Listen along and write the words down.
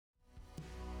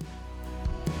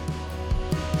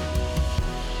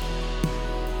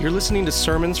You're listening to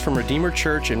sermons from Redeemer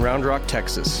Church in Round Rock,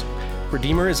 Texas.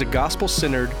 Redeemer is a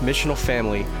gospel-centered, missional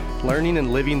family learning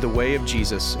and living the way of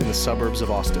Jesus in the suburbs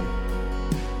of Austin.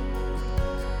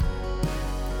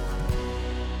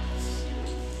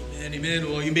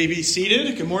 Amen. Well, you may be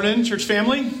seated. Good morning, church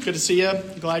family. Good to see you.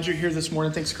 Glad you're here this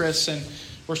morning. Thanks, Chris and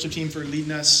worship team, for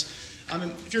leading us.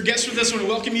 If you're a guest with us, I want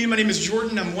to welcome you. My name is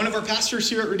Jordan. I'm one of our pastors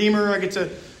here at Redeemer. I get to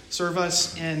serve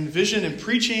us in vision and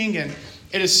preaching, and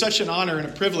it is such an honor and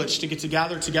a privilege to get to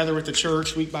gather together with the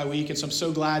church week by week. And so I'm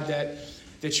so glad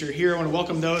that you're here. I want to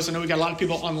welcome those. I know we got a lot of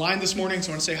people online this morning, so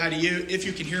I want to say hi to you. If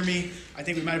you can hear me, I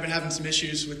think we might have been having some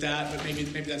issues with that, but maybe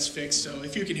that's fixed. So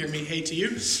if you can hear me, hey to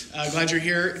you. Glad you're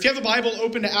here. If you have a Bible,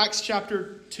 open to Acts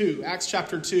chapter 2. Acts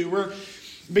chapter 2. We're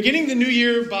beginning the new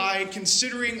year by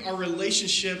considering our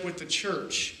relationship with the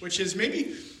church, which is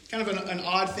maybe kind of an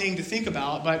odd thing to think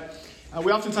about, but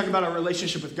we often talk about our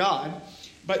relationship with God.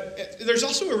 But there's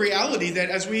also a reality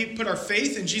that as we put our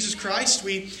faith in Jesus Christ,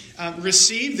 we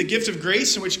receive the gift of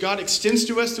grace in which God extends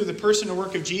to us through the person and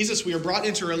work of Jesus. We are brought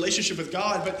into a relationship with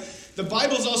God. But the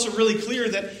Bible is also really clear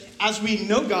that as we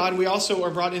know God, we also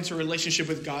are brought into a relationship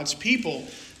with God's people,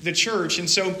 the church. And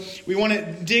so we want to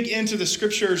dig into the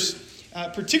scriptures,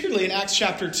 particularly in Acts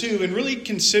chapter 2, and really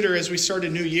consider as we start a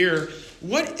new year,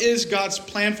 what is God's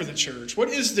plan for the church? What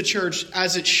is the church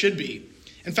as it should be?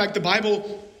 In fact, the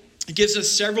Bible gives us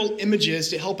several images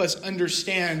to help us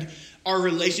understand our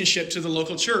relationship to the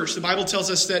local church. The Bible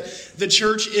tells us that the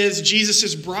church is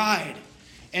Jesus' bride,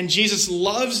 and Jesus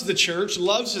loves the church,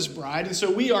 loves his bride, and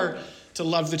so we are to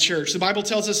love the church. The Bible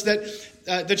tells us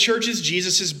that the church is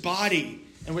Jesus' body,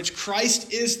 in which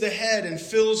Christ is the head and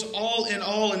fills all in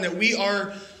all, and that we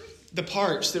are the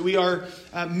parts, that we are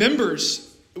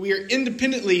members. We are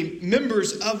independently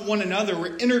members of one another.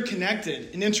 We're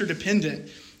interconnected and interdependent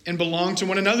and belong to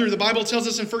one another. The Bible tells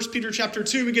us in 1 Peter chapter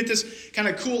 2, we get this kind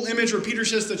of cool image where Peter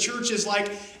says the church is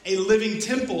like a living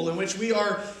temple in which we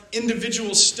are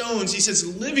individual stones. He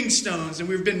says living stones, and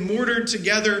we've been mortared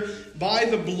together by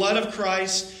the blood of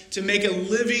Christ to make a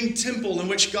living temple in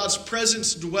which God's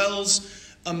presence dwells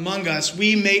among us.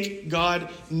 We make God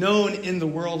known in the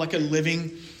world like a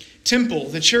living temple.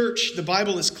 The church, the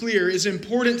Bible is clear, is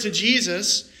important to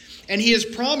Jesus. And he has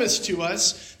promised to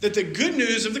us that the good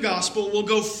news of the gospel will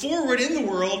go forward in the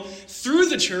world through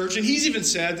the church. And he's even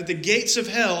said that the gates of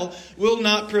hell will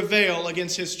not prevail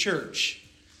against his church.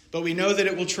 But we know that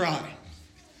it will try.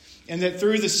 And that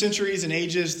through the centuries and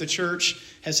ages, the church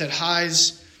has had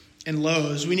highs and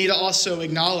lows. We need to also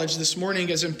acknowledge this morning,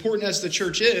 as important as the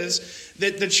church is,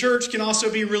 that the church can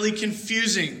also be really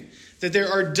confusing. That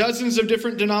there are dozens of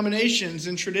different denominations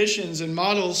and traditions and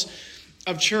models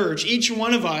of church. Each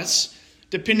one of us,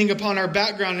 depending upon our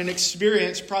background and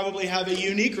experience, probably have a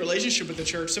unique relationship with the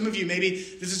church. Some of you, maybe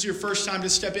this is your first time to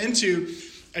step into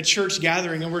a church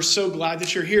gathering, and we're so glad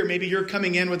that you're here. Maybe you're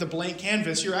coming in with a blank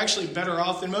canvas. You're actually better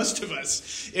off than most of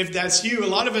us, if that's you. A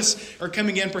lot of us are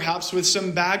coming in perhaps with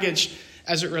some baggage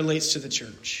as it relates to the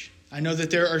church. I know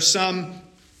that there are some,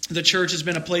 the church has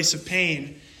been a place of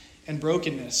pain and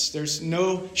brokenness. There's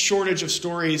no shortage of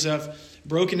stories of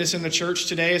brokenness in the church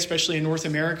today, especially in North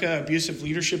America, abusive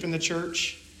leadership in the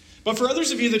church. But for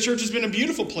others of you, the church has been a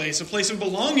beautiful place, a place of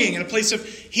belonging, and a place of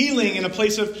healing, and a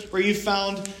place of where you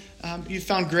found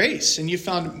grace, and you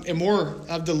found more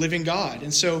of the living God.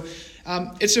 And so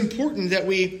it's important that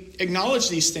we acknowledge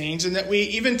these things, and that we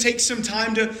even take some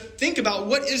time to think about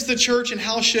what is the church and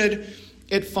how should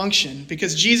it function,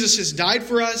 because Jesus has died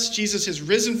for us. Jesus has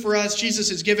risen for us. Jesus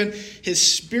has given his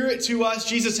Spirit to us.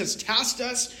 Jesus has tasked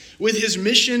us with his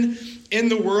mission in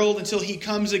the world until he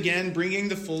comes again, bringing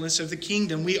the fullness of the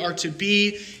kingdom. We are to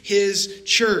be his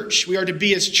church. We are to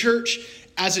be his church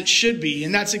as it should be.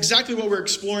 And that's exactly what we're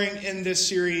exploring in this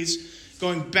series,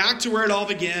 going back to where it all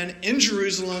began in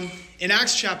Jerusalem, in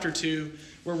Acts chapter 2,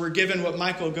 where we're given what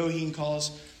Michael Goheen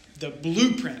calls the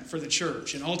blueprint for the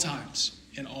church in all times,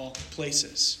 in all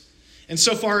places. And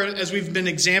so far, as we've been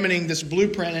examining this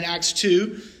blueprint in Acts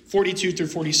 2, 42 through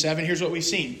 47, here's what we've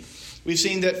seen. We've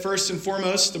seen that first and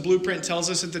foremost, the blueprint tells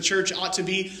us that the church ought to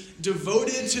be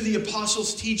devoted to the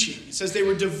apostles' teaching. It says they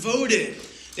were devoted.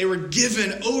 They were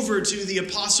given over to the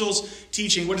apostles'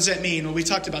 teaching. What does that mean? Well, we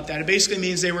talked about that. It basically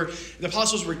means the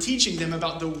apostles were teaching them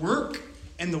about the work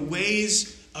and the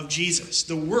ways of Jesus.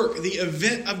 The work, the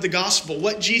event of the gospel,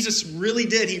 what Jesus really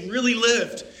did. He really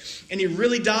lived, and he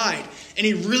really died, and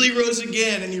he really rose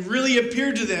again, and he really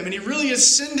appeared to them, and he really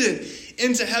ascended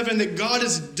into heaven, that God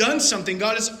has done something.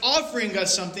 God is offering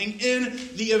us something in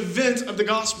the event of the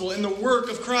gospel, in the work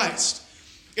of Christ.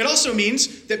 It also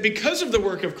means that because of the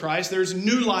work of Christ, there's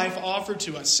new life offered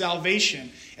to us,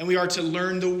 salvation. And we are to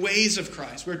learn the ways of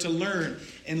Christ. We're to learn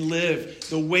and live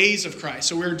the ways of Christ.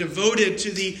 So we're devoted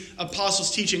to the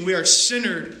apostles' teaching. We are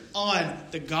centered on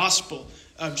the gospel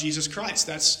of Jesus Christ.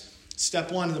 That's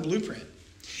step one of the blueprint.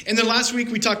 And then last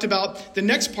week we talked about the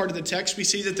next part of the text. We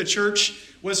see that the church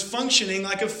was functioning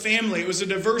like a family. It was a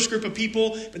diverse group of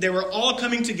people, but they were all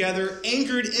coming together,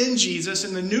 anchored in Jesus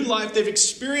and the new life they've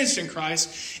experienced in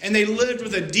Christ. And they lived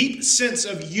with a deep sense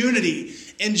of unity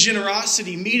and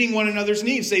generosity, meeting one another's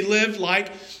needs. They lived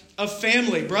like a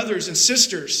family, brothers and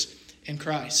sisters in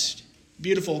Christ.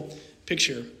 Beautiful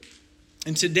picture.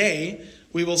 And today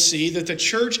we will see that the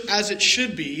church as it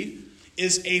should be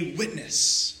is a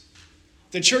witness.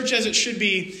 The church as it should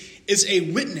be is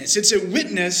a witness. It's a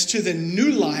witness to the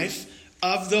new life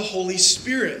of the Holy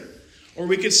Spirit. Or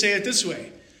we could say it this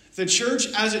way. The church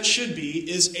as it should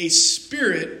be is a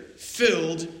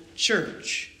Spirit-filled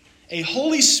church. A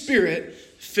Holy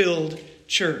Spirit-filled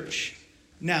church.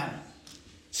 Now,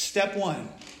 step one,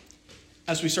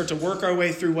 as we start to work our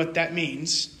way through what that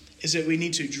means, is that we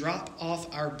need to drop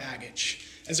off our baggage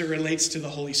as it relates to the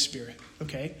Holy Spirit.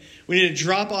 Okay? We need to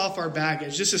drop off our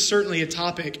baggage. This is certainly a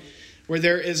topic where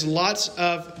there is lots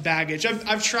of baggage.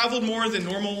 I've traveled more than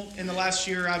normal in the last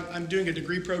year. I'm doing a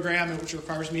degree program which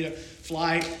requires me to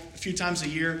fly a few times a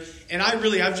year. And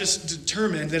I've just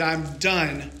determined that I'm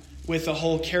done with the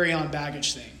whole carry-on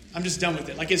baggage thing. I'm just done with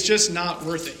it. Like, it's just not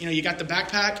worth it. You know, you got the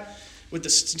backpack with the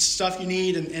stuff you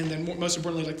need, and then most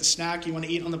importantly, like the snack you want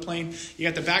to eat on the plane. You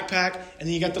got the backpack, and then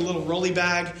you got the little rolly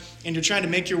bag, and you're trying to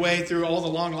make your way through all the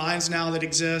long lines now that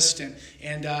exist. And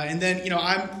then, you know,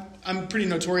 I'm pretty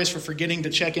notorious for forgetting to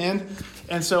check in,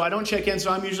 and so I don't check in.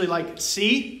 So I'm usually like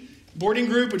C, boarding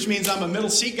group, which means I'm a middle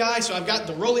seat guy. So I've got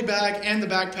the rolly bag and the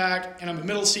backpack, and I'm a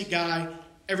middle seat guy.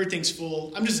 Everything's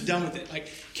full. I'm just done with it. Like,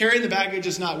 carrying the baggage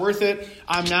is not worth it.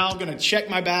 I'm now going to check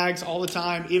my bags all the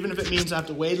time, even if it means I have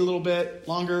to wait a little bit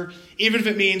longer, even if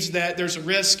it means that there's a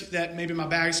risk that maybe my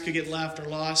bags could get left or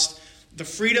lost. The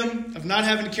freedom of not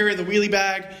having to carry the wheelie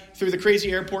bag through the crazy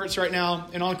airports right now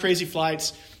and on crazy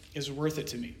flights is worth it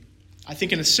to me. I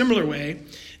think in a similar way,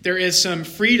 there is some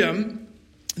freedom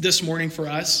this morning for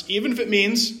us, even if it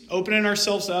means opening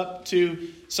ourselves up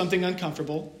to something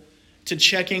uncomfortable, to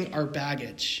checking our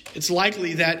baggage. It's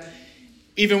likely that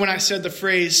even when I said the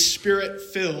phrase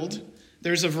Spirit-filled,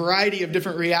 there's a variety of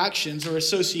different reactions or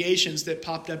associations that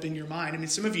popped up in your mind. I mean,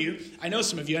 I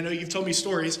know you've told me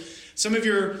stories. Some of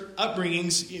your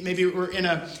upbringings maybe were in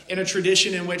a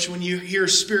tradition in which when you hear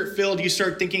Spirit-filled, you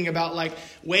start thinking about like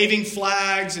waving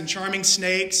flags and charming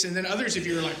snakes. And then others of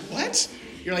you are like, what?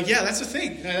 You're like, yeah, that's a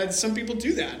thing. Some people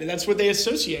do that. And that's what they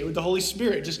associate with the Holy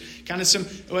Spirit. Just kind of some,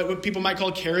 what people might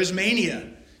call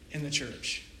charismania in the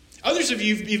church. Others of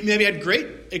you, you've maybe had great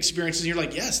experiences. And you're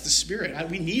like, yes, the Spirit.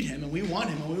 We need Him and we want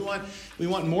Him and we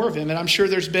want more of Him. And I'm sure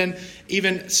there's been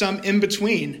even some in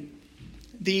between.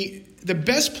 The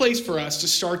best place for us to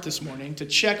start this morning, to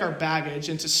check our baggage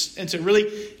and to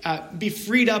really be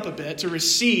freed up a bit, to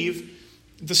receive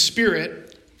the Spirit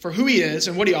for who He is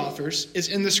and what He offers, is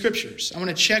in the Scriptures. I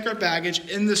want to check our baggage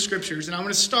in the Scriptures, and I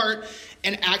want to start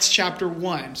in Acts chapter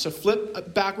 1. So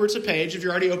flip backwards a page, if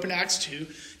you're already open to Acts 2,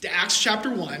 to Acts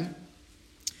chapter 1,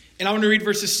 and I want to read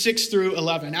verses 6 through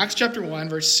 11. Acts chapter 1,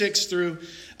 verse 6 through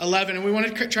 11, and we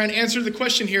want to try and answer the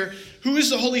question here, who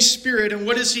is the Holy Spirit and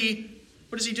what does He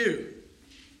do?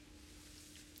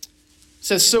 It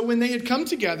says, so when they had come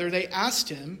together, they asked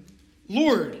Him,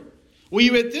 Lord, will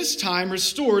you at this time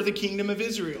restore the kingdom of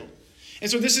Israel?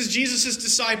 And so this is Jesus'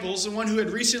 disciples, the one who had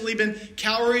recently been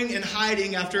cowering and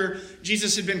hiding after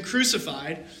Jesus had been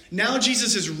crucified. Now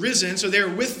Jesus is risen, so they're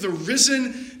with the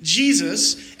risen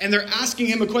Jesus, and they're asking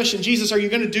Him a question. Jesus, are you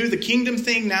going to do the kingdom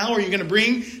thing now? Are you going to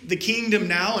bring the kingdom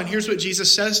now? And here's what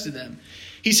Jesus says to them.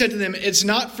 He said to them, it's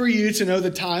not for you to know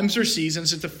the times or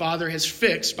seasons that the Father has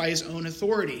fixed by His own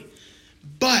authority,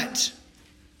 but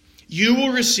you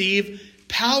will receive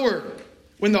power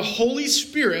when the Holy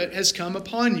Spirit has come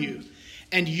upon you,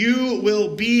 and you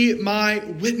will be my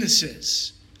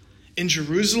witnesses in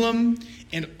Jerusalem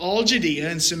and all Judea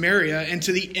and Samaria and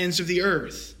to the ends of the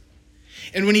earth.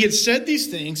 And when He had said these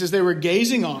things, as they were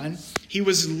gazing on, He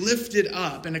was lifted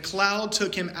up, and a cloud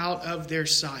took Him out of their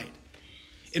sight.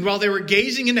 And while they were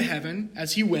gazing into heaven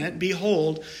as He went,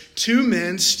 behold, two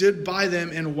men stood by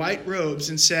them in white robes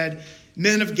and said,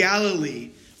 Men of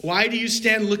Galilee, why do you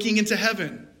stand looking into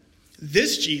heaven?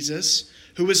 This Jesus,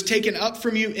 who was taken up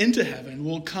from you into heaven,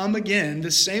 will come again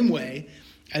the same way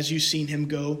as you've seen Him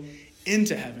go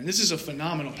into heaven. This is a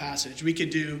phenomenal passage. We could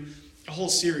do a whole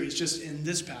series just in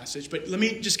this passage, but let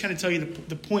me just kind of tell you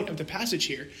the point of the passage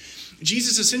here.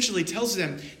 Jesus essentially tells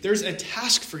them, there's a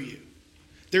task for you.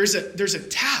 There's a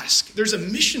task. There's a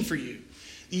mission for you.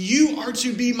 You are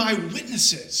to be my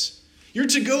witnesses. You're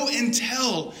to go and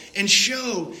tell and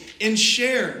show and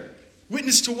share.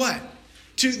 Witness to what?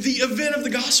 To the event of the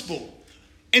gospel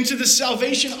and to the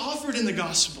salvation offered in the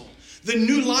gospel. The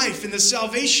new life and the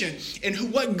salvation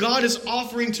and what God is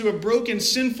offering to a broken,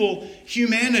 sinful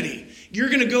humanity. You're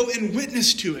going to go and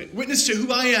witness to it. Witness to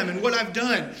who I am and what I've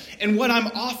done and what I'm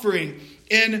offering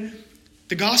in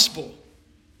the gospel.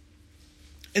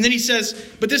 And then he says,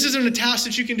 but this isn't a task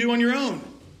that you can do on your own.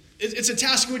 It's a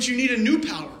task in which you need a new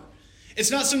power. It's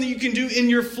not something you can do in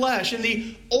your flesh, in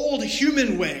the old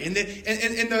human way.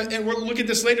 And we'll look at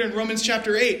this later in Romans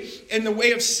chapter 8. In the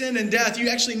way of sin and death, you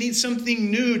actually need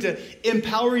something new to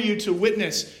empower you to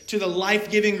witness to the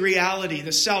life-giving reality,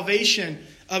 the salvation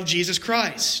of Jesus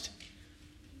Christ.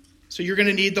 So you're going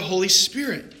to need the Holy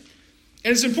Spirit.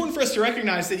 And it's important for us to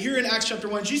recognize that here in Acts chapter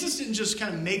 1, Jesus didn't just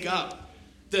kind of make up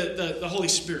the Holy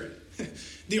Spirit.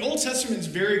 The Old Testament is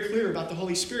very clear about the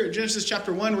Holy Spirit. Genesis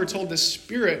chapter 1, we're told the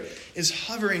Spirit is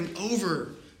hovering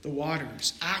over the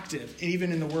waters, active, and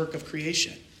even in the work of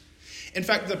creation. In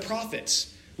fact, the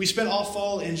prophets, we spent all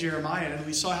fall in Jeremiah, and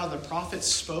we saw how the prophets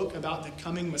spoke about the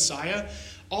coming Messiah.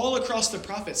 All across the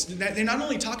prophets, they not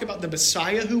only talk about the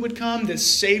Messiah who would come, the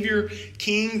Savior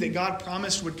King that God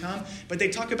promised would come, but they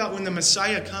talk about when the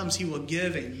Messiah comes, he will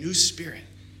give a new spirit.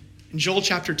 In Joel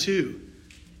chapter 2,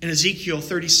 in Ezekiel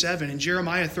 37, in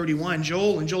Jeremiah 31,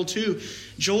 Joel 2,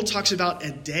 Joel talks about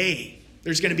a day.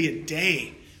 There's going to be a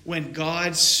day when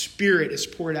God's Spirit is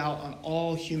poured out on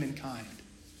all humankind.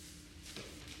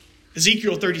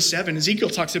 Ezekiel 37, Ezekiel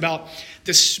talks about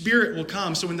the Spirit will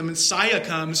come. So when the Messiah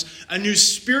comes, a new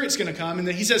Spirit's going to come. And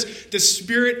then he says the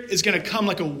Spirit is going to come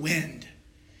like a wind.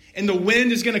 And the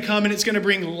wind is going to come and it's going to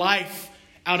bring life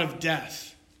out of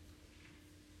death.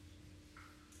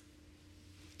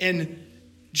 In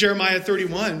Jeremiah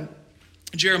 31,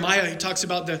 Jeremiah, he talks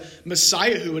about the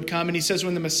Messiah who would come. And he says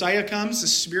when the Messiah comes, the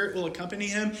Spirit will accompany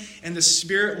him. And the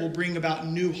Spirit will bring about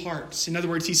new hearts. In other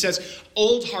words, he says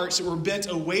old hearts that were bent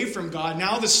away from God.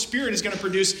 Now the Spirit is going to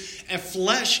produce a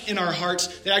flesh in our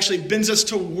hearts that actually bends us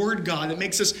toward God.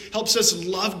 That helps us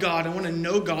love God and want to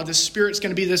know God. The Spirit's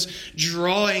going to be this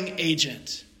drawing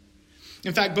agent.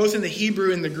 In fact, both in the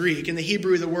Hebrew and the Greek, in the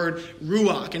Hebrew the word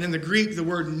ruach, and in the Greek the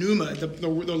word pneuma, the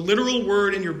literal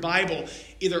word in your Bible,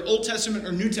 either Old Testament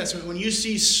or New Testament, when you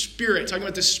see Spirit, talking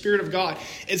about the Spirit of God,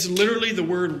 it's literally the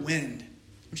word wind.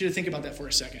 I want you to think about that for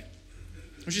a second.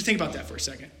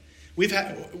 We've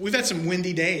had some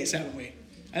windy days, haven't we?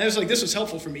 And this was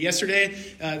helpful for me. Yesterday,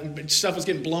 stuff was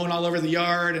getting blown all over the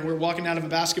yard, and we're walking out of a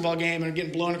basketball game, and we're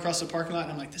getting blown across the parking lot,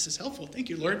 and I'm like, this is helpful. Thank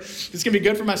you, Lord. This is going to be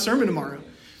good for my sermon tomorrow.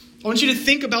 I want you to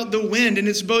think about the wind and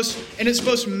its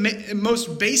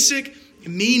most basic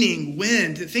meaning,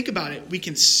 wind. Think about it. We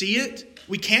can see it.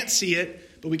 We can't see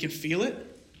it, but we can feel it,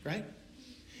 right?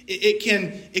 It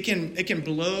can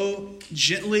blow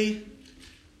gently,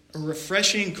 a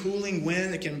refreshing, cooling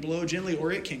wind that can blow gently,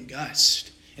 or it can gust.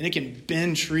 And it can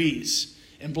bend trees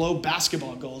and blow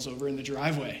basketball goals over in the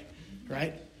driveway,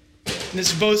 right? And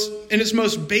its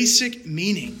most basic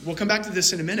meaning. We'll come back to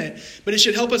this in a minute, but it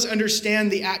should help us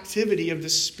understand the activity of the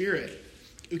Spirit.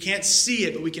 We can't see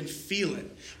it, but we can feel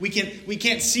it. We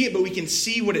can't see it, but we can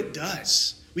see what it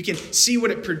does. We can see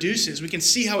what it produces. We can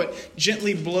see how it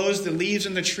gently blows the leaves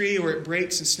in the tree, or it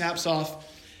breaks and snaps off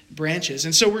branches.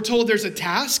 And so we're told there's a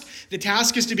task. The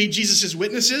task is to be Jesus'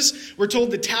 witnesses. We're told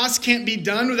the task can't be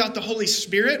done without the Holy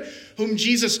Spirit, whom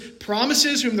Jesus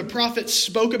promises, whom the prophets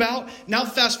spoke about. Now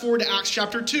fast forward to Acts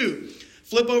chapter 2.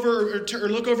 Flip over or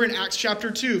look over in Acts chapter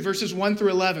 2, verses 1 through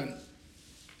 11.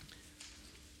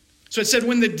 So it said,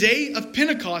 when the day of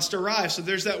Pentecost arrived, so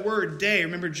there's that word day.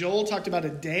 Remember, Joel talked about a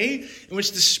day in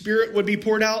which the Spirit would be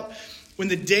poured out. When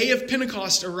the day of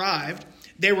Pentecost arrived,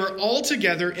 they were all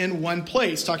together in one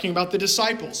place, talking about the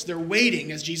disciples. They're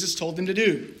waiting as Jesus told them to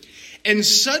do. And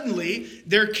suddenly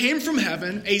there came from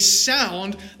heaven a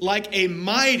sound like a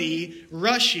mighty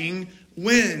rushing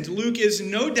wind. Luke is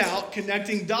no doubt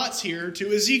connecting dots here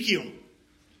to Ezekiel.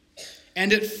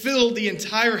 And it filled the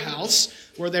entire house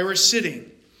where they were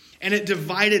sitting. And it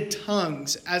divided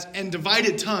tongues as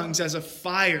a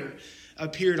fire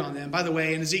appeared on them. By the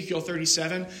way, in Ezekiel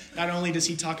 37, not only does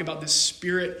he talk about the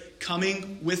Spirit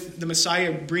coming with the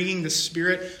Messiah, bringing the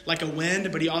Spirit like a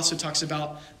wind, but he also talks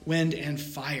about wind and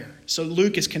fire. So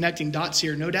Luke is connecting dots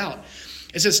here, no doubt.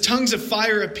 It says, tongues of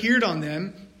fire appeared on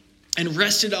them and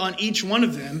rested on each one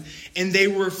of them, and they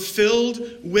were filled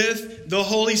with the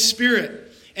Holy Spirit.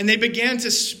 And they began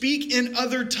to speak in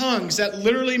other tongues. That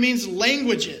literally means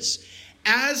languages,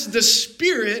 as the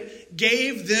Spirit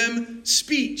gave them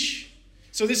speech.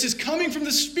 So this is coming from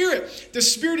the Spirit. The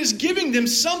Spirit is giving them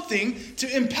something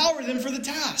to empower them for the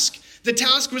task. The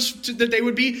task was that they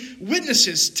would be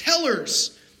witnesses,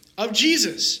 tellers of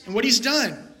Jesus and what he's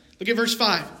done. Look at verse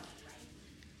 5.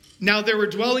 Now there were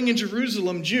dwelling in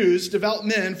Jerusalem Jews, devout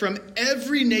men from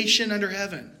every nation under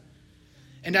heaven.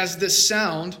 And at this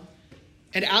sound,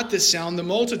 the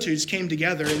multitudes came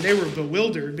together, and they were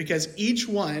bewildered because each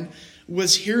one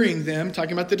was hearing them,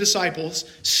 talking about the disciples,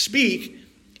 speak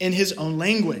in his own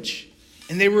language.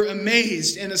 And they were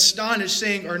amazed and astonished,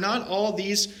 saying, are not all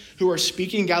these who are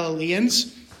speaking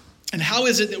Galileans? And how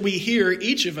is it that we hear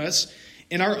each of us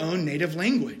in our own native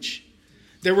language?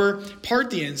 There were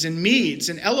Parthians and Medes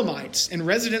and Elamites and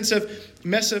residents of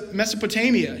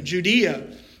Mesopotamia, Judea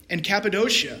and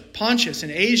Cappadocia, Pontus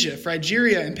and Asia,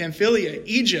 Phrygia and Pamphylia,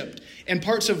 Egypt, and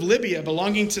parts of Libya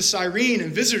belonging to Cyrene,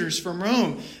 and visitors from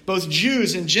Rome, both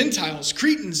Jews and Gentiles,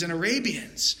 Cretans and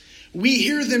Arabians. We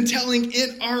hear them telling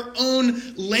in our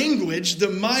own language the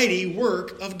mighty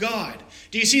work of God.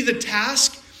 Do you see the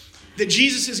task that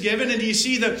Jesus has given? And do you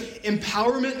see the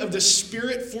empowerment of the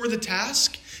Spirit for the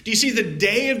task? Do you see the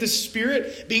day of the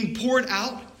Spirit being poured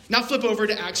out? Now flip over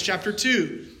to Acts chapter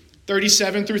 2,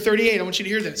 37 through 38. I want you to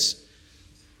hear this.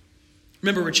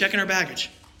 Remember, we're checking our baggage.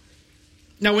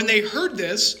 Now, when they heard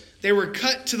this, they were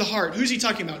cut to the heart. Who's he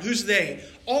talking about? Who's they?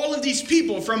 All of these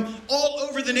people from all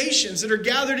over the nations that are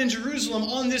gathered in Jerusalem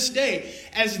on this day,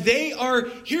 as they are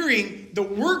hearing the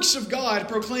works of God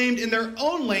proclaimed in their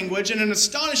own language in an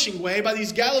astonishing way by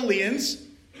these Galileans.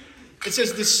 It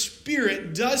says the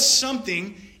Spirit does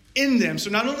something in them. So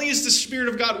not only is the Spirit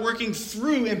of God working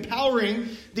through, empowering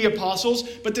the apostles,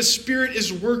 but the Spirit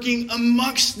is working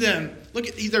amongst them. Look,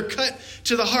 they're cut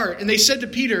to the heart. And they said to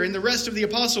Peter and the rest of the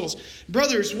apostles,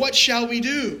 brothers, what shall we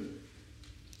do?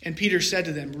 And Peter said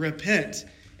to them, repent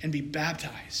and be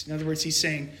baptized. In other words, he's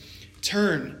saying,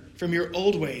 turn from your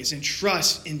old ways and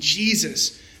trust in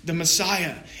Jesus, the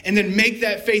Messiah, and then make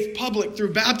that faith public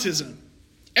through baptism.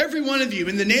 Every one of you,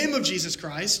 in the name of Jesus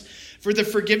Christ, for the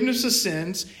forgiveness of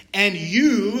sins, and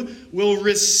you will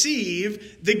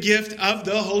receive the gift of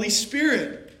the Holy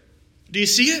Spirit. Do you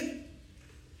see it?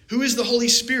 Who is the Holy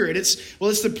Spirit? It's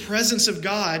the presence of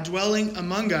God dwelling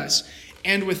among us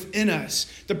and within us.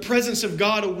 The presence of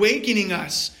God awakening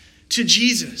us to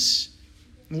Jesus.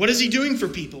 What is he doing for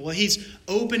people? Well, he's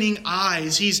opening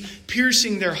eyes. He's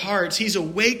piercing their hearts. He's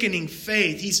awakening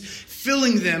faith. He's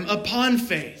filling them upon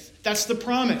faith. That's the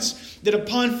promise, that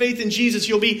upon faith in Jesus,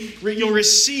 you'll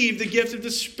receive the gift of the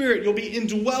Spirit. You'll be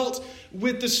indwelt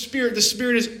with the Spirit. The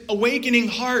Spirit is awakening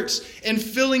hearts and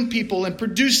filling people and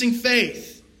producing faith.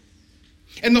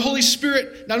 And the Holy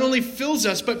Spirit not only fills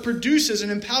us, but produces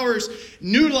and empowers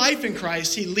new life in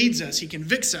Christ. He leads us. He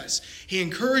convicts us. He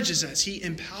encourages us. He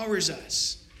empowers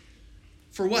us.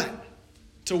 For what?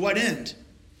 To what end?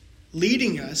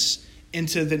 Leading us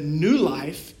into the new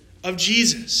life of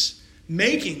Jesus.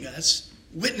 Making us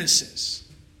witnesses.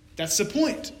 That's the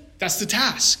point. That's the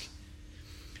task.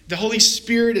 The Holy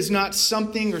Spirit is not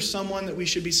something or someone that we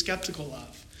should be skeptical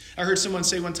of. I heard someone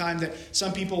say one time that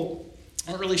some people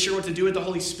aren't really sure what to do with the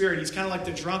Holy Spirit. He's kind of like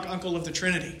the drunk uncle of the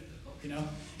Trinity.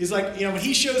 He's like, when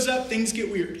he shows up, things get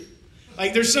weird.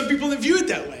 Like there's some people that view it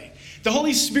that way. The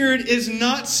Holy Spirit is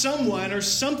not someone or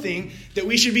something that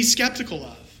we should be skeptical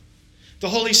of. The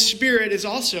Holy Spirit is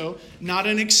also not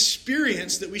an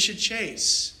experience that we should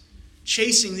chase.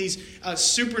 Chasing these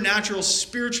supernatural,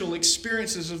 spiritual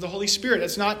experiences of the Holy Spirit.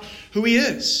 That's not who he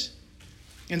is.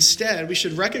 Instead, we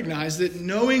should recognize that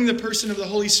knowing the person of the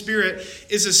Holy Spirit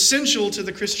is essential to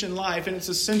the Christian life, and it's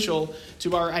essential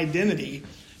to our identity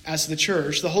as the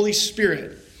church. The Holy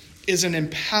Spirit is an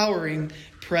empowering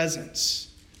presence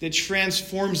that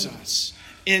transforms us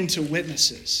into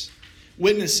witnesses.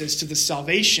 Witnesses to the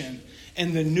salvation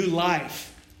and the new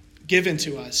life given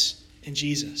to us in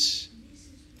Jesus.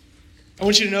 I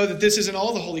want you to know that this isn't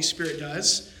all the Holy Spirit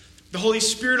does. The Holy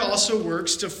Spirit also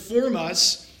works to form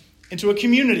us into a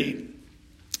community.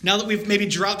 Now that we've maybe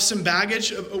dropped some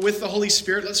baggage with the Holy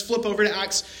Spirit, let's flip over to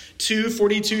Acts 2,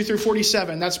 42 through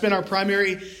 47. That's been our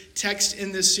primary text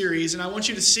in this series. And I want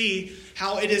you to see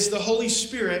how it is the Holy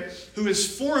Spirit who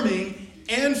is forming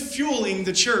and fueling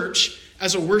the church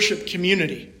as a worship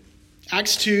community.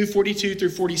 Acts 2, 42 through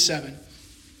 47.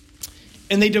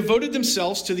 And they devoted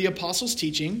themselves to the apostles'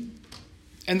 teaching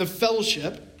and the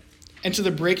fellowship and to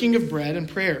the breaking of bread and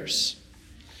prayers.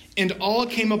 And all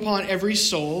came upon every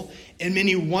soul, and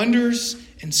many wonders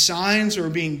and signs were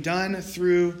being done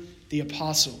through the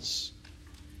apostles.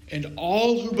 And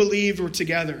all who believed were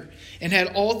together and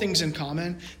had all things in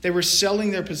common. They were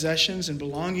selling their possessions and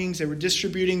belongings. They were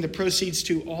distributing the proceeds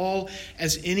to all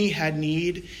as any had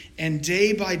need. And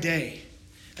day by day,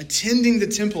 attending the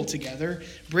temple together,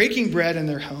 breaking bread in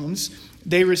their homes,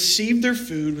 they received their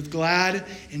food with glad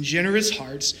and generous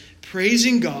hearts,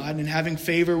 praising God and having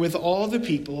favor with all the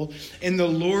people. And the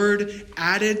Lord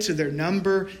added to their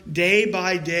number day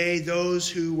by day those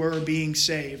who were being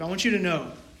saved. I want you to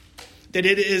know that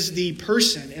it is the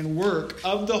person and work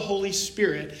of the Holy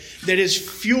Spirit that is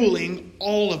fueling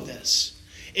all of this.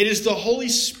 It is the Holy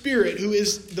Spirit who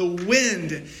is the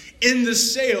wind in the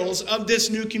sails of this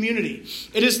new community.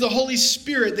 It is the Holy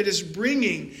Spirit that is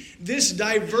bringing this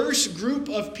diverse group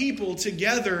of people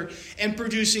together and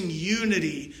producing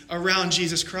unity around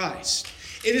Jesus Christ.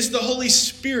 It is the Holy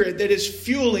Spirit that is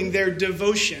fueling their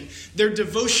devotion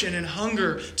and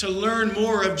hunger to learn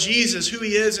more of Jesus, who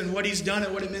he is and what he's done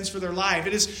and what it means for their life.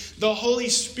 It is the Holy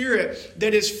Spirit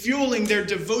that is fueling their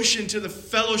devotion to the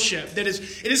fellowship. It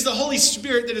is the Holy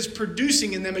Spirit that is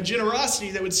producing in them a generosity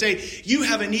that would say, you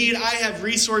have a need, I have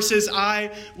resources,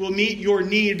 I will meet your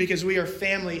need because we are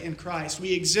family in Christ.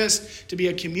 We exist to be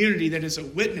a community that is a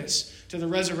witness to the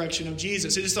resurrection of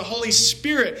Jesus. It is the Holy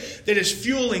Spirit that is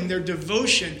fueling their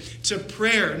devotion to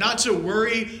prayer, not to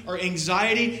worry or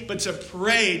anxiety, but to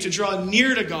pray, to draw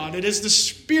near to God. It is the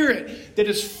Spirit that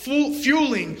is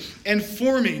fueling and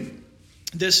forming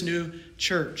this new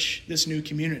church, this new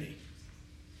community.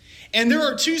 And there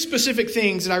are two specific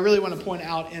things that I really want to point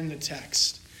out in the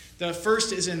text. The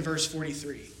first is in verse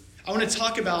 43. I want to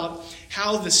talk about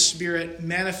how the Spirit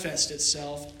manifests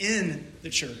itself in the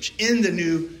church, in the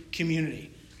new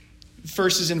community.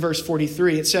 First is in verse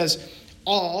 43. It says,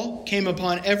 all came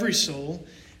upon every soul,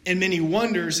 and many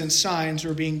wonders and signs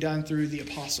were being done through the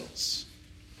apostles.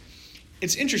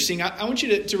 It's interesting. I want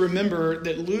you to remember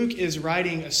that Luke is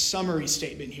writing a summary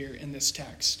statement here in this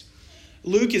text.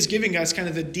 Luke is giving us kind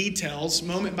of the details,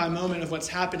 moment by moment, of what's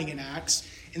happening in Acts.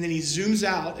 And then he zooms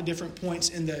out at different points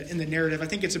in the narrative. I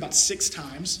think it's about 6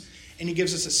 times. And he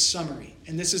gives us a summary.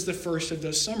 And this is the first of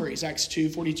those summaries, Acts 2,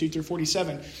 42 through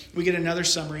 47. We get another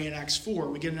summary in Acts 4.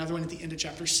 We get another one at the end of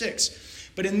chapter 6.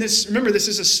 But in this, remember, this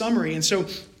is a summary. And so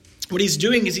what he's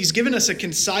doing is he's given us a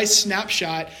concise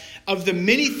snapshot of the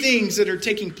many things that are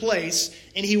taking place.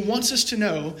 And he wants us to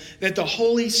know that the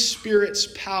Holy Spirit's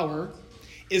power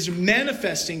is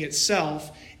manifesting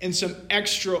itself in some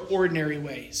extraordinary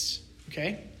ways.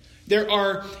 Okay? There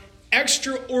are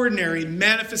extraordinary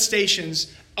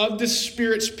manifestations of the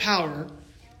Spirit's power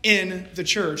in the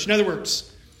church. In other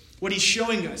words, what he's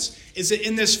showing us is that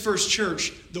in this first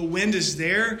church, the wind is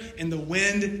there and the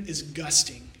wind is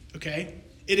gusting. Okay?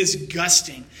 It is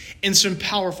gusting in some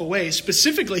powerful ways.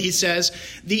 Specifically, he says,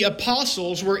 the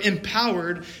apostles were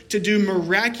empowered to do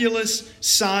miraculous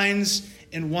signs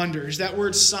and wonders. That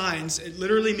word signs, it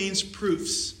literally means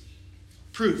proofs.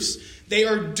 Proofs. They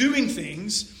are doing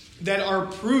things that are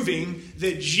proving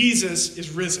that Jesus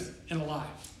is risen and alive.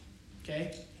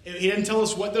 Okay? He didn't tell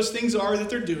us what those things are that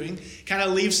they're doing. Kind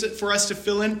of leaves it for us to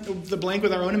fill in the blank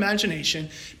with our own imagination.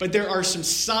 But there are some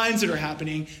signs that are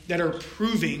happening that are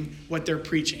proving what they're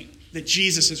preaching. That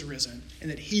Jesus is risen and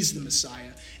that he's the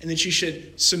Messiah. And that you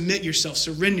should submit yourself,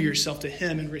 surrender yourself to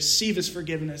him and receive his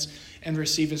forgiveness and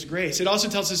receive his grace. It also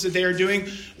tells us that they are doing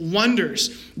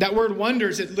wonders. That word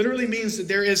wonders, it literally means that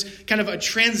there is kind of a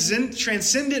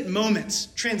transcendent moments,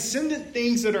 transcendent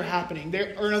things that are happening.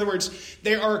 Or in other words,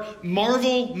 there are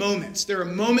marvel moments. There are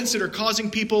moments that are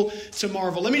causing people to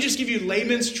marvel. Let me just give you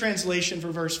layman's translation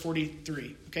for verse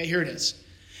 43. Okay, here it is.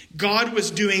 God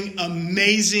was doing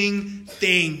amazing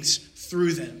things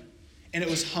through them, and it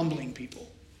was humbling people.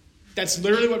 That's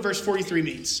literally what verse 43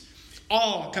 means.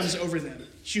 Awe comes over them.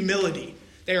 Humility.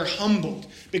 They are humbled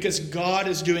because God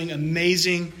is doing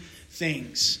amazing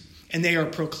things. And they are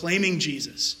proclaiming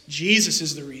Jesus. Jesus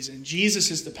is the reason.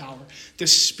 Jesus is the power. The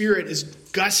Spirit is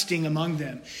gusting among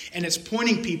them. And it's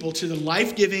pointing people to the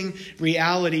life-giving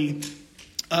reality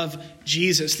of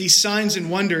Jesus. These signs and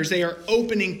wonders, they are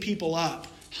opening people up,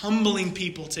 humbling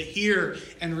people to hear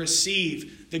and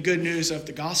receive the good news of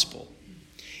the gospel.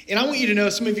 And I want you to know,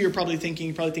 some of you are probably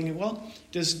thinking, well,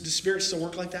 does the Spirit still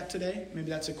work like that today? Maybe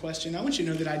that's a question. I want you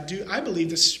to know that I believe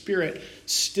the Spirit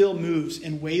still moves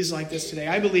in ways like this today.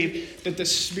 I believe that the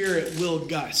Spirit will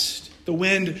gust. The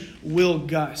wind will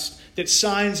gust. That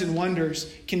signs and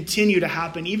wonders continue to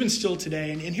happen even still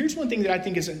today. And here's one thing that I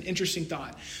think is an interesting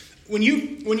thought. When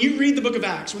you read the book of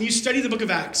Acts, when you study the book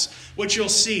of Acts, what you'll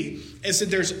see is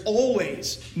that there's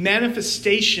always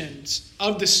manifestations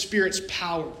of the Spirit's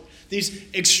power. These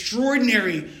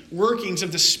extraordinary workings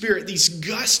of the Spirit, these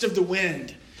gusts of the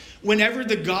wind, whenever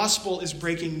the gospel is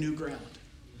breaking new ground.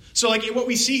 So like what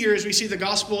we see here is we see the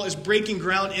gospel is breaking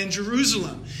ground in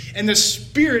Jerusalem. And the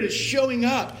Spirit is showing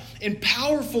up in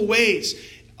powerful ways,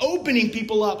 opening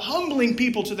people up, humbling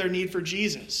people to their need for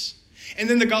Jesus. And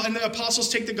then the apostles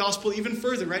take the gospel even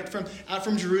further, right?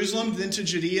 From Jerusalem, then to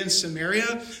Judea and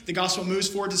Samaria. The gospel moves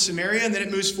forward to Samaria, and then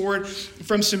it moves forward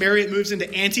from Samaria. It moves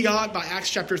into Antioch by Acts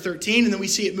chapter 13, and then we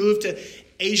see it move to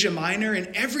Asia Minor. And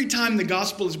every time the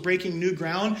gospel is breaking new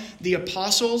ground, the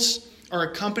apostles are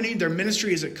accompanied, their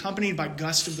ministry is accompanied by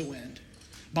gusts of the wind,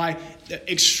 by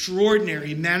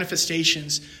extraordinary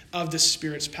manifestations of the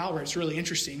Spirit's power. It's really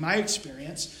interesting. My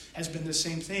experience has been the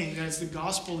same thing. As the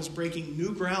gospel is breaking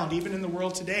new ground, even in the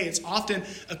world today, it's often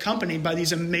accompanied by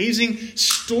these amazing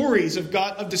stories of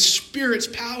God, of the Spirit's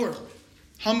power,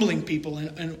 humbling people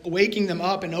and waking them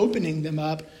up and opening them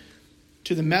up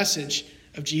to the message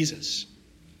of Jesus.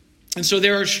 And so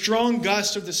there are strong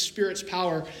gusts of the Spirit's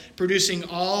power producing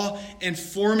awe and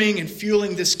forming and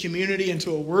fueling this community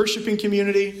into a worshiping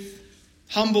community,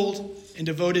 humbled and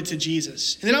devoted to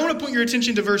Jesus. And then I want to point your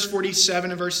attention to verse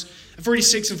 47 and verse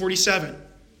 46 and 47.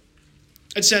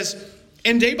 It says,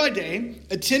 "And day by day,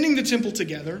 attending the temple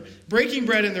together, breaking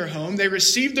bread in their home, they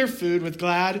received their food with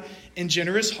glad and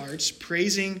generous hearts,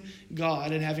 praising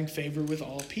God and having favor with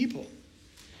all people."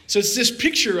 So it's this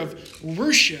picture of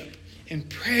worship and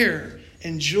prayer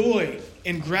and joy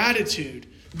and gratitude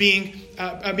being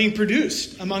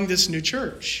produced among this new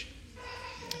church.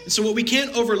 And so what we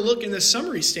can't overlook in this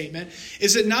summary statement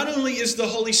is that not only is the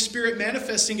Holy Spirit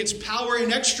manifesting its power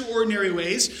in extraordinary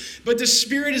ways, but the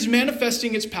Spirit is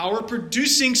manifesting its power,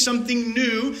 producing something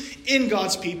new in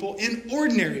God's people in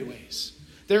ordinary ways.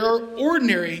 There are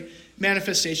ordinary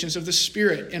manifestations of the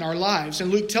Spirit in our lives.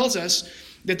 And Luke tells us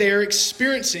that they are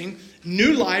experiencing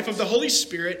new life of the Holy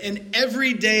Spirit in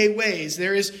everyday ways.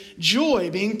 There is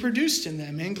joy being produced in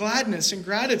them, and gladness and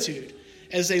gratitude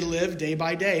as they live day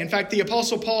by day. In fact, the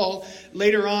Apostle Paul,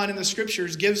 later on in the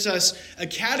Scriptures, gives us a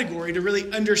category to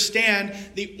really understand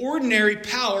the ordinary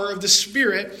power of the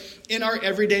Spirit in our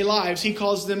everyday lives. He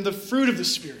calls them the fruit of the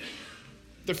Spirit.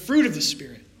 The fruit of the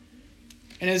Spirit.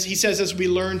 And as he says, as we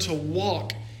learn to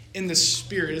walk in the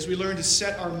Spirit, as we learn to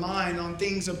set our mind on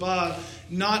things above,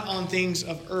 not on things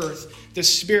of earth, the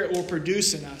Spirit will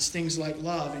produce in us things like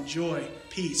love and joy,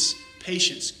 peace,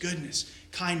 patience, goodness,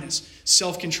 kindness,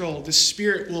 self-control. The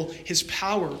Spirit His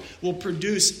power will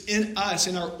produce in us,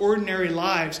 in our ordinary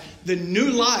lives, the new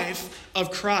life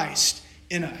of Christ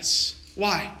in us.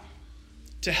 Why?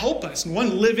 To help us,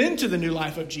 one, live into the new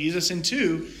life of Jesus, and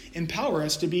two, empower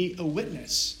us to be a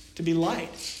witness, to be light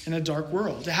in a dark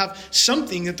world, to have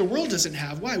something that the world doesn't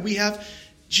have. Why? We have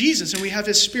Jesus and we have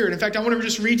His Spirit. In fact, I want to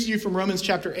just read to you from Romans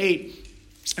chapter 8.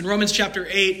 In Romans chapter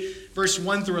 8, verse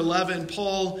 1 through 11,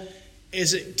 Paul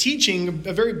is teaching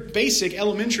a very basic,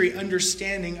 elementary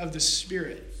understanding of the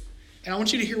Spirit. And I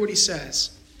want you to hear what he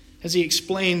says as he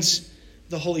explains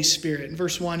the Holy Spirit. In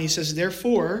verse 1, he says,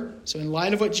 "Therefore," so in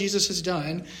light of what Jesus has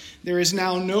done, "there is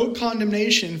now no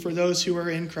condemnation for those who are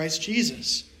in Christ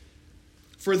Jesus.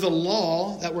 For the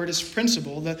law," that word is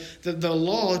principle, the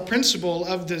law, principle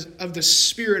of the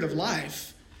Spirit of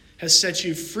life has set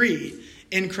you free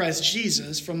in Christ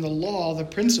Jesus from the law, the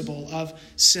principle of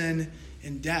sin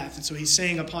and death. And so he's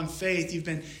saying upon faith, you've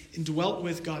been indwelt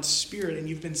with God's Spirit and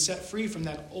you've been set free from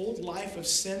that old life of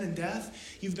sin and death.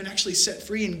 You've been actually set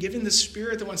free and given the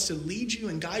Spirit that wants to lead you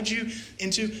and guide you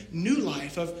into new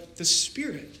life of the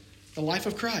Spirit, the life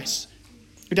of Christ.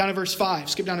 Go down to verse 5.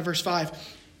 Skip down to verse 5.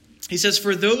 He says,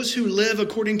 "For those who live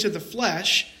according to the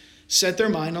flesh set their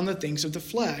mind on the things of the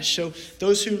flesh." So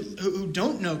those who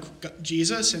don't know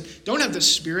Jesus and don't have the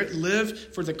Spirit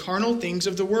live for the carnal things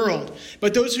of the world.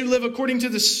 But those who live according to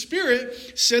the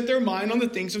Spirit set their mind on the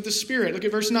things of the Spirit. Look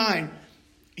at verse 9.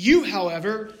 "You,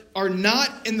 however, are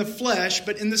not in the flesh,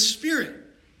 but in the Spirit,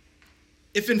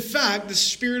 if in fact the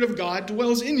Spirit of God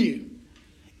dwells in you.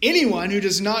 Anyone who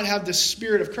does not have the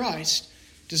Spirit of Christ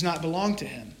does not belong to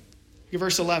him." Look at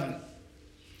verse 11.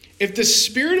 "If the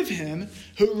Spirit of Him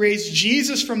who raised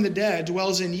Jesus from the dead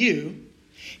dwells in you,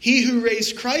 He who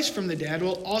raised Christ from the dead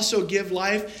will also give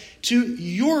life to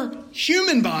your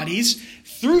human bodies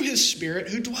through His Spirit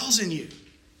who dwells in you."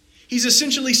 He's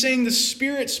essentially saying the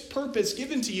Spirit's purpose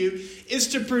given to you is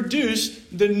to produce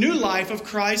the new life of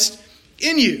Christ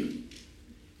in you.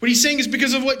 What he's saying is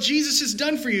because of what Jesus has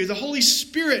done for you, the Holy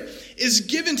Spirit is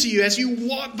given to you as you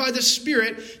walk by the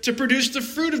Spirit to produce the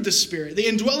fruit of the Spirit. The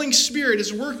indwelling Spirit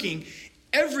is working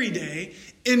every day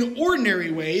in ordinary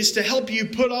ways to help you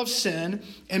put off sin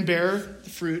and bear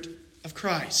the fruit of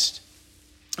Christ.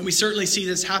 And we certainly see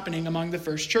this happening among the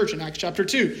first church in Acts chapter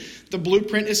 2. The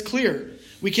blueprint is clear.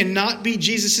 We cannot be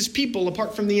Jesus' people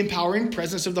apart from the empowering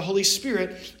presence of the Holy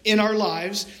Spirit in our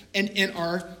lives and in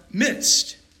our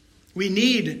midst. We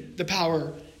need the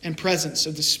power and presence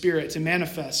of the Spirit to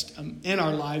manifest in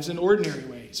our lives in ordinary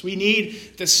ways. We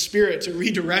need the Spirit to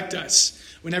redirect us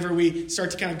whenever we start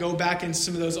to kind of go back into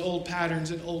some of those old patterns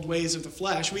and old ways of the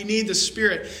flesh. We need the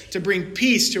Spirit to bring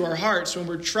peace to our hearts when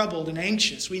we're troubled and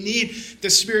anxious. We need the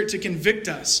Spirit to convict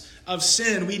us of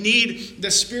sin. We need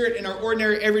the Spirit in our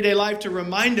ordinary everyday life to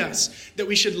remind us that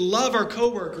we should love our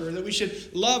coworker, that we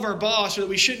should love our boss, or that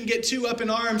we shouldn't get too up in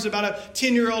arms about a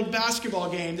 10-year-old basketball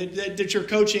game that you're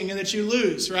coaching and that you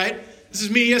lose, right? This is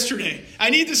me yesterday. I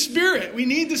need the Spirit. We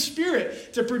need the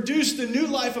Spirit to produce the new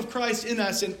life of Christ in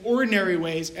us in ordinary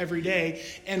ways every day.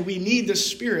 And we need the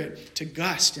Spirit to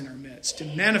gust in our midst, to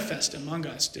manifest among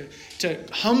us, to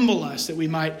humble us that we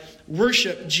might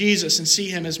worship Jesus and see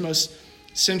him as most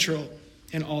central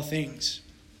in all things.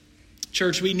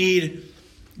 Church, we need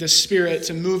the Spirit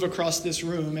to move across this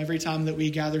room every time that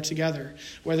we gather together,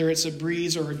 whether it's a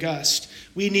breeze or a gust.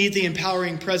 We need the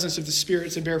empowering presence of the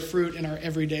Spirit to bear fruit in our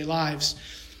everyday lives.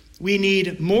 We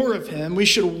need more of him. We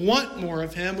should want more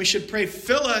of him. We should pray,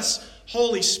 fill us,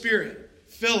 Holy Spirit,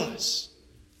 fill us.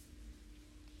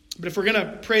 But if we're going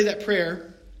to pray that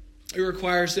prayer, it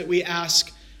requires that we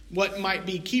ask what might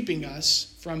be keeping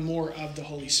us from more of the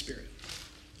Holy Spirit.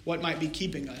 What might be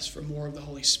keeping us from more of the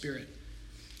Holy Spirit?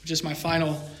 Just my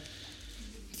final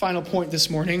point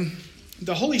this morning.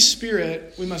 The Holy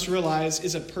Spirit, we must realize,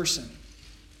 is a person.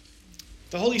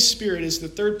 The Holy Spirit is the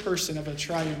third person of a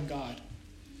triune God.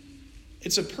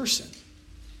 It's a person.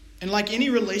 And like any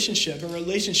relationship, a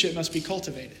relationship must be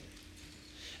cultivated.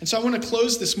 And so I want to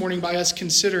close this morning by us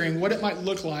considering what it might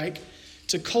look like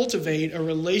to cultivate a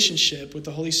relationship with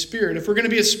the Holy Spirit. If we're going to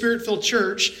be a Spirit-filled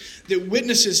church that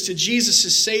witnesses to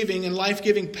Jesus' saving and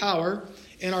life-giving power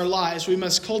in our lives, we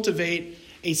must cultivate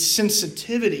a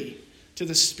sensitivity to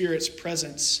the Spirit's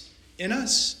presence in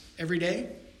us every day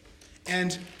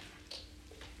and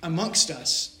amongst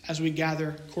us as we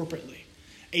gather corporately.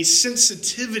 A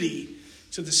sensitivity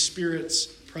to the Spirit's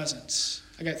presence.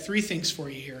 I got 3 things for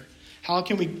you here. How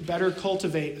can we better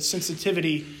cultivate a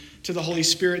sensitivity to the Holy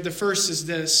Spirit? The first is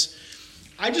this.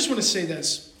 I just want to say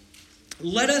this.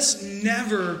 Let us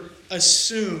never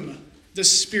assume the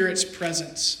Spirit's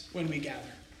presence when we gather.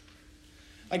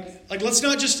 Like let's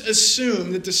not just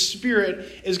assume that the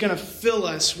Spirit is going to fill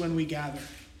us when we gather,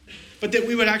 but that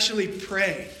we would actually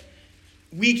pray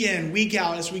week in, week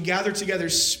out as we gather together.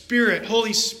 Spirit,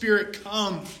 Holy Spirit,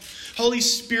 come. Holy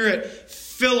Spirit,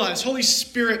 fill us. Holy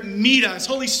Spirit, meet us.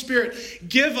 Holy Spirit,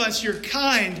 give us your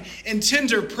kind and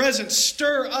tender presence.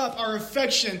 Stir up our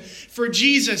affection for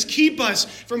Jesus. Keep us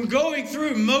from going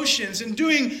through motions and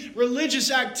doing religious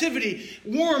activity.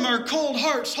 Warm our cold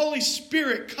hearts. Holy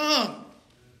Spirit, come.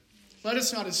 Let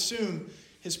us not assume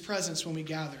his presence when we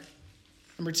gather.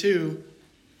 Number 2,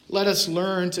 let us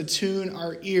learn to tune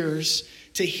our ears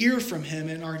to hear from him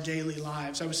in our daily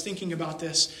lives. I was thinking about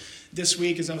this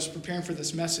week as I was preparing for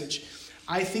this message.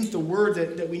 I think the word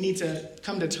that we need to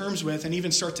come to terms with and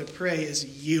even start to pray is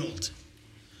yield.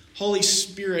 Holy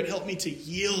Spirit, help me to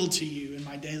yield to you in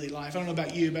my daily life. I don't know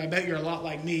about you, but I bet you're a lot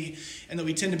like me, and that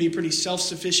we tend to be pretty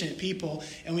self-sufficient people,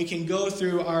 and we can go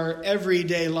through our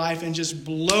everyday life and just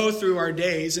blow through our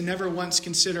days and never once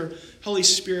consider, Holy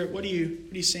Spirit, what are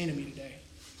you saying to me today?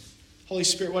 Holy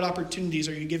Spirit, what opportunities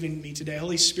are you giving me today?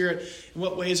 Holy Spirit, in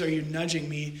what ways are you nudging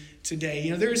me today?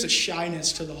 You know, there is a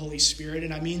shyness to the Holy Spirit,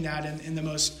 and I mean that in the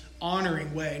most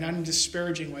honoring way, not in a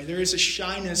disparaging way. There is a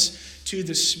shyness to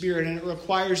the Spirit, and it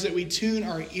requires that we tune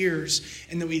our ears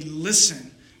and that we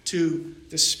listen to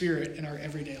the Spirit in our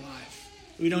everyday life.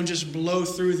 We don't just blow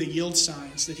through the yield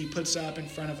signs that he puts up in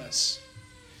front of us.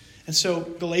 And so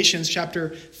Galatians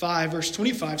chapter 5, verse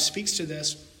 25 speaks to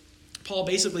this. Paul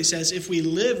basically says, if we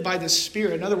live by the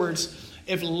Spirit, in other words,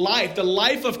 if the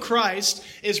life of Christ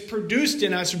is produced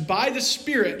in us by the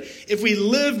Spirit, if we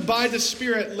live by the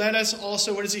Spirit, let us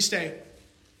also, what does he say?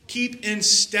 Keep in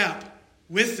step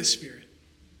with the Spirit.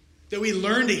 That we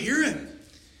learn to hear him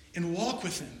and walk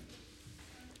with him.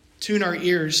 Tune our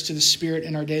ears to the Spirit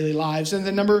in our daily lives. And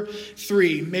then number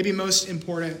 3, maybe most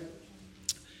important,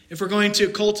 if we're going to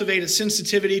cultivate a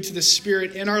sensitivity to the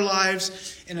Spirit in our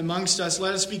lives and amongst us,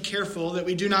 let us be careful that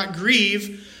we do not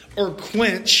grieve or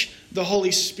quench the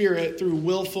Holy Spirit through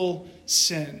willful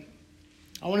sin.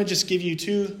 I want to just give you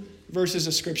 2 verses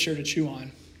of Scripture to chew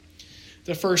on.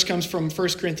 The first comes from 1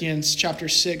 Corinthians chapter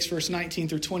 6, verse 19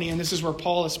 through 20, and this is where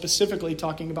Paul is specifically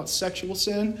talking about sexual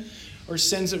sin or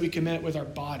sins that we commit with our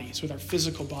bodies, with our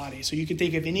physical bodies. So you can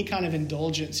think of any kind of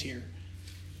indulgence here.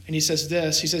 And he says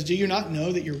this, he says, do you not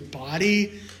know that your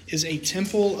body is a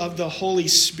temple of the Holy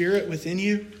Spirit within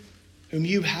you, whom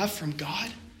you have from God?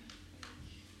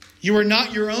 You are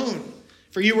not your own,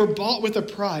 for you were bought with a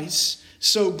price,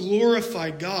 so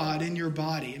glorify God in your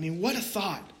body. I mean, what a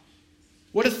thought.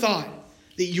 What a thought.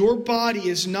 That your body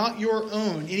is not your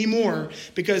own anymore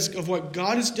because of what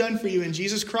God has done for you in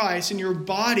Jesus Christ. And your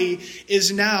body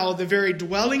is now the very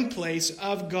dwelling place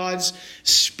of God's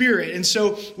Spirit. And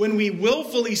so when we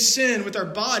willfully sin with our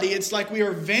body, it's like we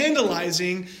are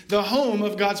vandalizing the home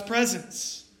of God's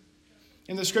presence.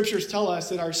 And the scriptures tell us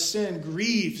that our sin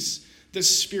grieves the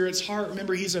Spirit's heart.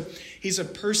 Remember, he's a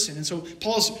person. And so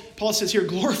Paul says here,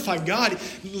 glorify God.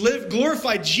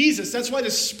 Glorify Jesus. That's why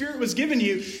the Spirit was given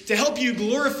you, to help you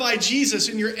glorify Jesus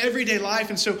in your everyday life.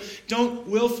 And so don't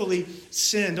willfully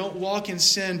sin. Don't walk in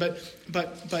sin, but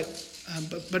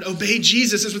obey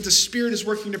Jesus. Is what the Spirit is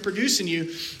working to produce in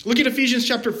you. Look at Ephesians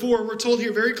chapter 4. We're told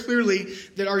here very clearly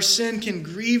that our sin can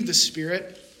grieve the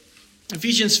Spirit.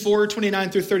 Ephesians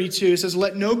 4:29 through 32 says,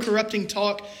 let no corrupting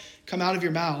talk come out of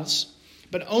your mouths,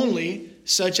 but only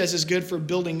such as is good for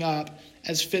building up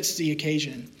as fits the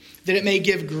occasion, that it may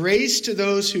give grace to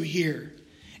those who hear.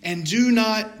 And do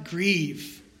not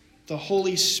grieve the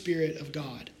Holy Spirit of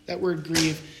God. That word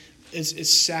grieve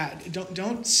is sad.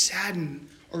 Don't sadden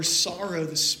or sorrow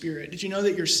the Spirit. Did you know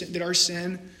that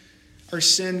our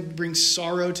sin brings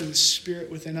sorrow to the Spirit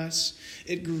within us?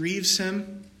 It grieves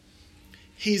him.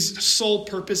 His sole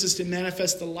purpose is to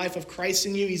manifest the life of Christ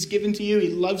in you. He's given to you. He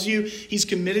loves you. He's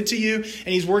committed to you.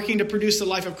 And he's working to produce the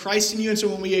life of Christ in you. And so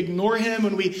when we ignore him,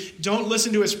 when we don't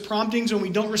listen to his promptings, when we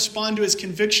don't respond to his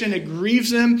conviction, it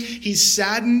grieves him. He's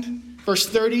saddened. Verse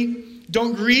 30,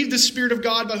 don't grieve the Spirit of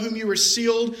God by whom you were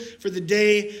sealed for the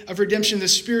day of redemption. The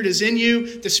Spirit is in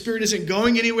you. The Spirit isn't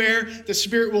going anywhere. The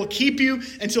Spirit will keep you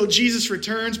until Jesus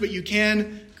returns, but you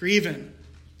can grieve him.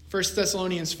 1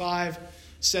 Thessalonians 5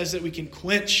 says that we can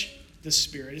quench the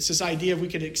Spirit. It's this idea of we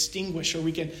could extinguish or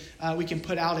we can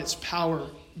put out its power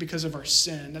because of our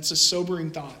sin. That's a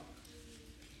sobering thought.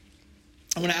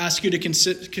 I want to ask you to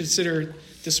consider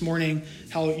this morning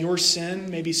how your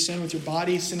sin, maybe sin with your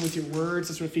body, sin with your words,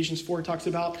 that's what Ephesians 4 talks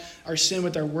about, our sin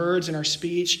with our words and our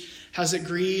speech, has it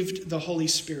grieved the Holy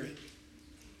Spirit?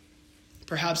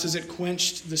 Perhaps has it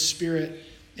quenched the Spirit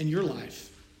in your life?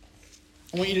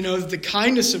 I want you to know that the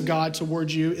kindness of God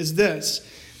towards you is this,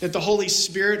 that the Holy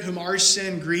Spirit, whom our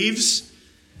sin grieves,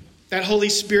 that Holy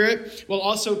Spirit will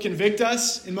also convict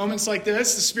us in moments like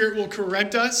this. The Spirit will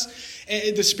correct us.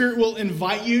 The Spirit will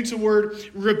invite you toward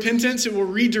repentance. It will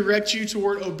redirect you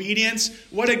toward obedience.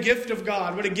 What a gift of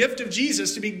God. What a gift of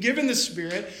Jesus to be given the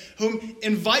Spirit, whom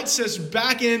invites us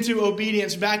back into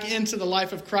obedience, back into the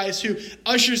life of Christ, who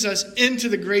ushers us into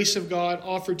the grace of God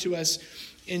offered to us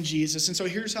in Jesus. And so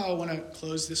here's how I want to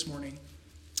close this morning.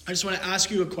 I just want to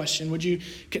ask you a question. Would you,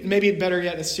 maybe better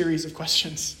yet, a series of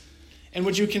questions. And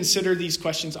would you consider these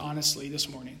questions honestly this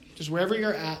morning? Just wherever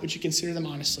you're at, would you consider them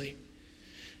honestly?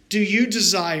 Do you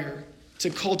desire to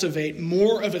cultivate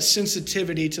more of a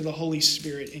sensitivity to the Holy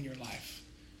Spirit in your life?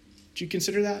 Do you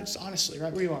consider that? Just honestly,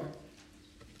 right where you are.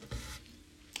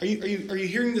 Are you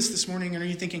hearing this morning and are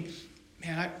you thinking,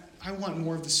 man, I want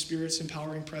more of the Spirit's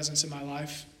empowering presence in my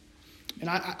life? And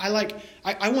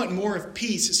I want more of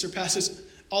peace that surpasses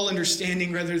all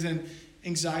understanding rather than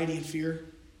anxiety and fear.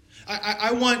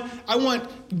 I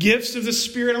want gifts of the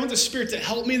Spirit. I want the Spirit to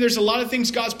help me. There's a lot of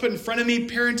things God's put in front of me,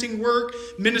 parenting, work,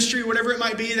 ministry, whatever it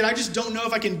might be, that I just don't know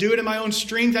if I can do it in my own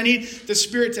strength. I need the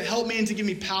Spirit to help me and to give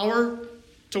me power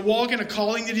to walk in a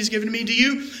calling that he's given to me. Do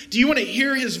you want to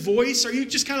hear his voice? Are you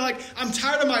just kind of like, I'm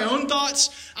tired of my own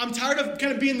thoughts. I'm tired of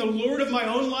kind of being the Lord of my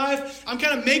own life. I'm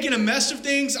kind of making a mess of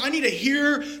things. I need to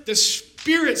hear the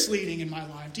Spirit's leading in my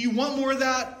life. Do you want more of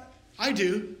that? I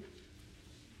do.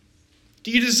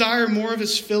 Do you desire more of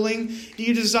his filling? Do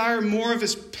you desire more of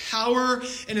his power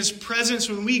and his presence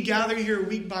when we gather here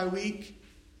week by week?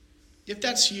 If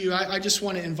that's you, I just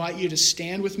want to invite you to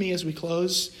stand with me as we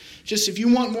close. Just if you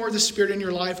want more of the Spirit in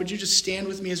your life, would you just stand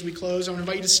with me as we close? I want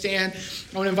to invite you to stand.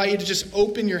 I want to invite you to just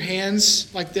open your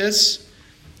hands like this,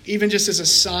 even just as a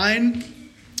sign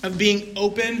of being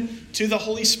open to the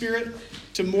Holy Spirit,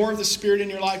 to more of the Spirit in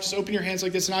your life. Just open your hands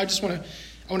like this, and I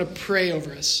want to pray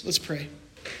over us. Let's pray.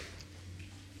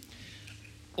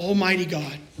 Almighty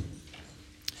God,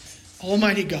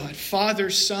 Father,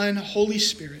 Son, Holy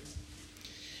Spirit,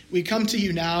 we come to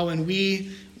you now and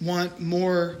we want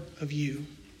more of you.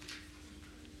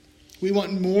 We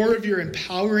want more of your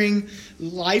empowering,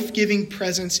 life-giving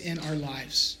presence in our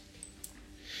lives.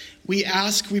 We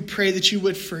pray that you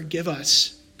would forgive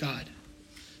us, God,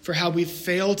 for how we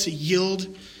failed to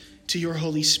yield to your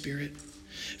Holy Spirit.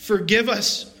 Forgive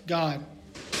us, God,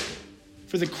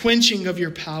 for the quenching of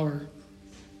your power.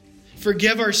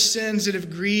 Forgive our sins that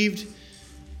have grieved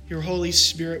your Holy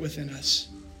Spirit within us.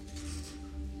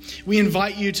 We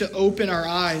invite you to open our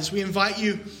eyes. We invite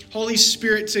you, Holy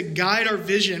Spirit, to guide our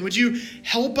vision. Would you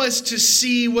help us to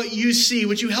see what you see?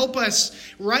 Would you help us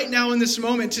right now in this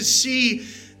moment to see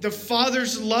the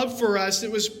Father's love for us that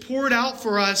was poured out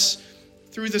for us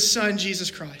through the Son,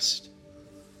 Jesus Christ?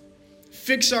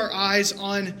 Fix our eyes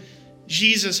on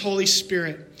Jesus, Holy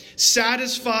Spirit.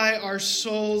 Satisfy our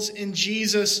souls in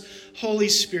Jesus, Holy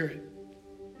Spirit.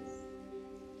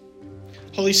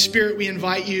 Holy Spirit, we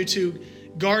invite you to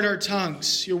guard our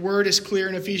tongues. Your word is clear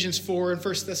in Ephesians 4 and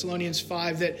 1 Thessalonians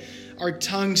 5 that our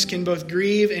tongues can both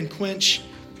grieve and quench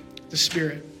the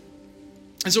Spirit.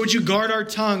 And so would you guard our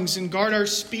tongues and guard our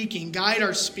speaking, guide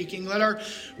our speaking. Let our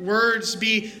words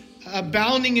be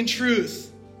abounding in truth.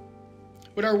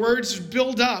 Would our words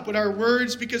build up? Would our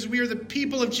words, because we are the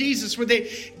people of Jesus, would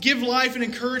they give life and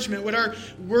encouragement? Would our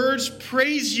words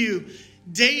praise you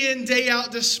day in, day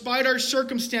out, despite our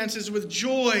circumstances, with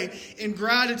joy and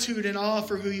gratitude and awe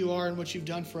for who you are and what you've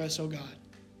done for us, oh God?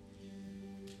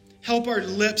 Help our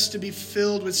lips to be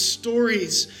filled with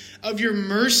stories of your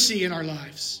mercy in our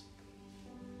lives.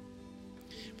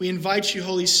 We invite you,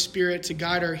 Holy Spirit, to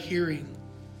guide our hearing.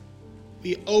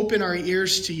 We open our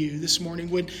ears to you this morning.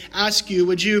 Would ask you,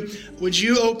 would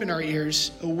you open our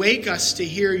ears, awake us to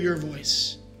hear your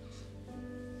voice.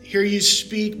 Hear you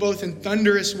speak both in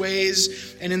thunderous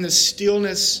ways and in the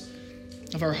stillness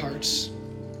of our hearts.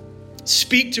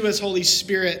 Speak to us, Holy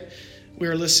Spirit. We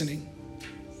are listening.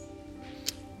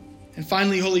 And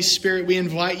finally, Holy Spirit, we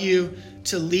invite you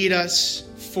to lead us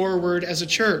forward as a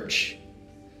church.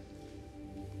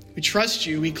 We trust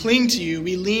you. We cling to you.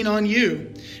 We lean on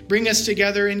you. Bring us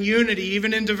together in unity,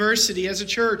 even in diversity as a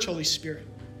church, Holy Spirit.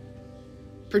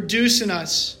 Produce in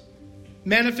us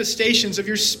manifestations of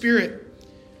your Spirit.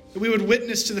 That we would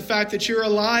witness to the fact that you're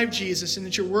alive, Jesus, and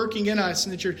that you're working in us,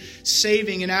 and that you're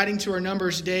saving and adding to our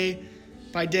numbers day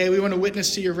by day. We want to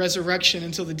witness to your resurrection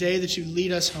until the day that you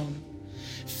lead us home.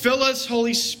 Fill us,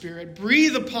 Holy Spirit.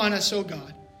 Breathe upon us, O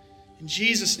God. In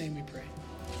Jesus' name we pray.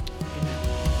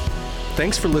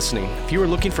 Thanks for listening. If you are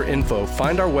looking for info,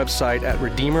 find our website at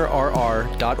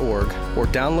redeemerrr.org or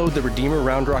download the Redeemer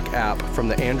Round Rock app from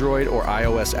the Android or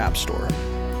iOS App Store.